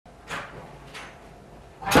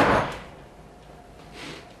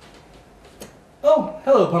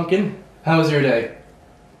hello, Pumpkin. How was your day?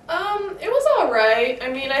 It was alright. I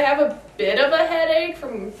mean, I have a bit of a headache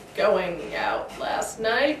from going out last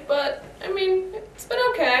night, but, I mean, it's been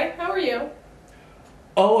okay. How are you?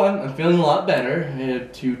 Oh, I'm feeling a lot better. I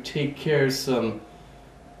had to take care of some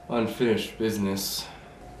unfinished business.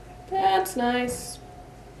 That's nice.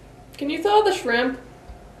 Can you thaw the shrimp?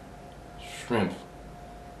 Shrimp.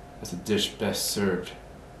 That's a dish best served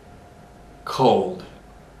cold.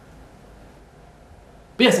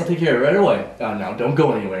 But yes, I'll take care of it right away. Now, don't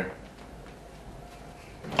go anywhere.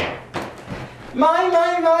 Mommy,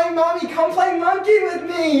 come play monkey with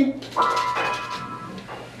me!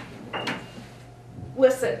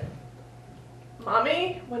 Listen,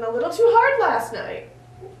 Mommy went a little too hard last night.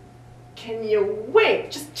 Can you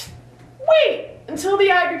wait? Just wait until the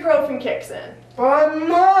ibuprofen kicks in. But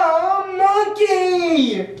Mom,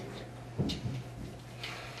 monkey!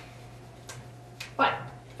 Fine.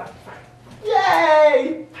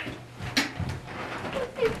 Yay!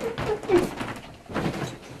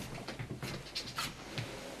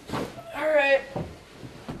 Alright,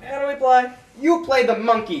 how do we play? You play the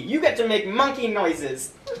monkey. You get to make monkey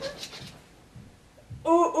noises.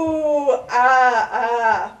 Ooh, ooh.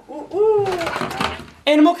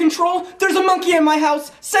 Animal control, there's a monkey in my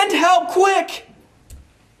house. Send help, quick!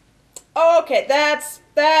 Okay, that's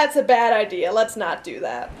a bad idea. Let's not do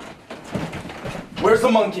that. Where's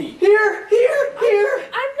the monkey? Here!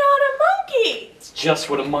 I'm not a monkey! It's just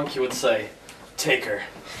what a monkey would say. Take her.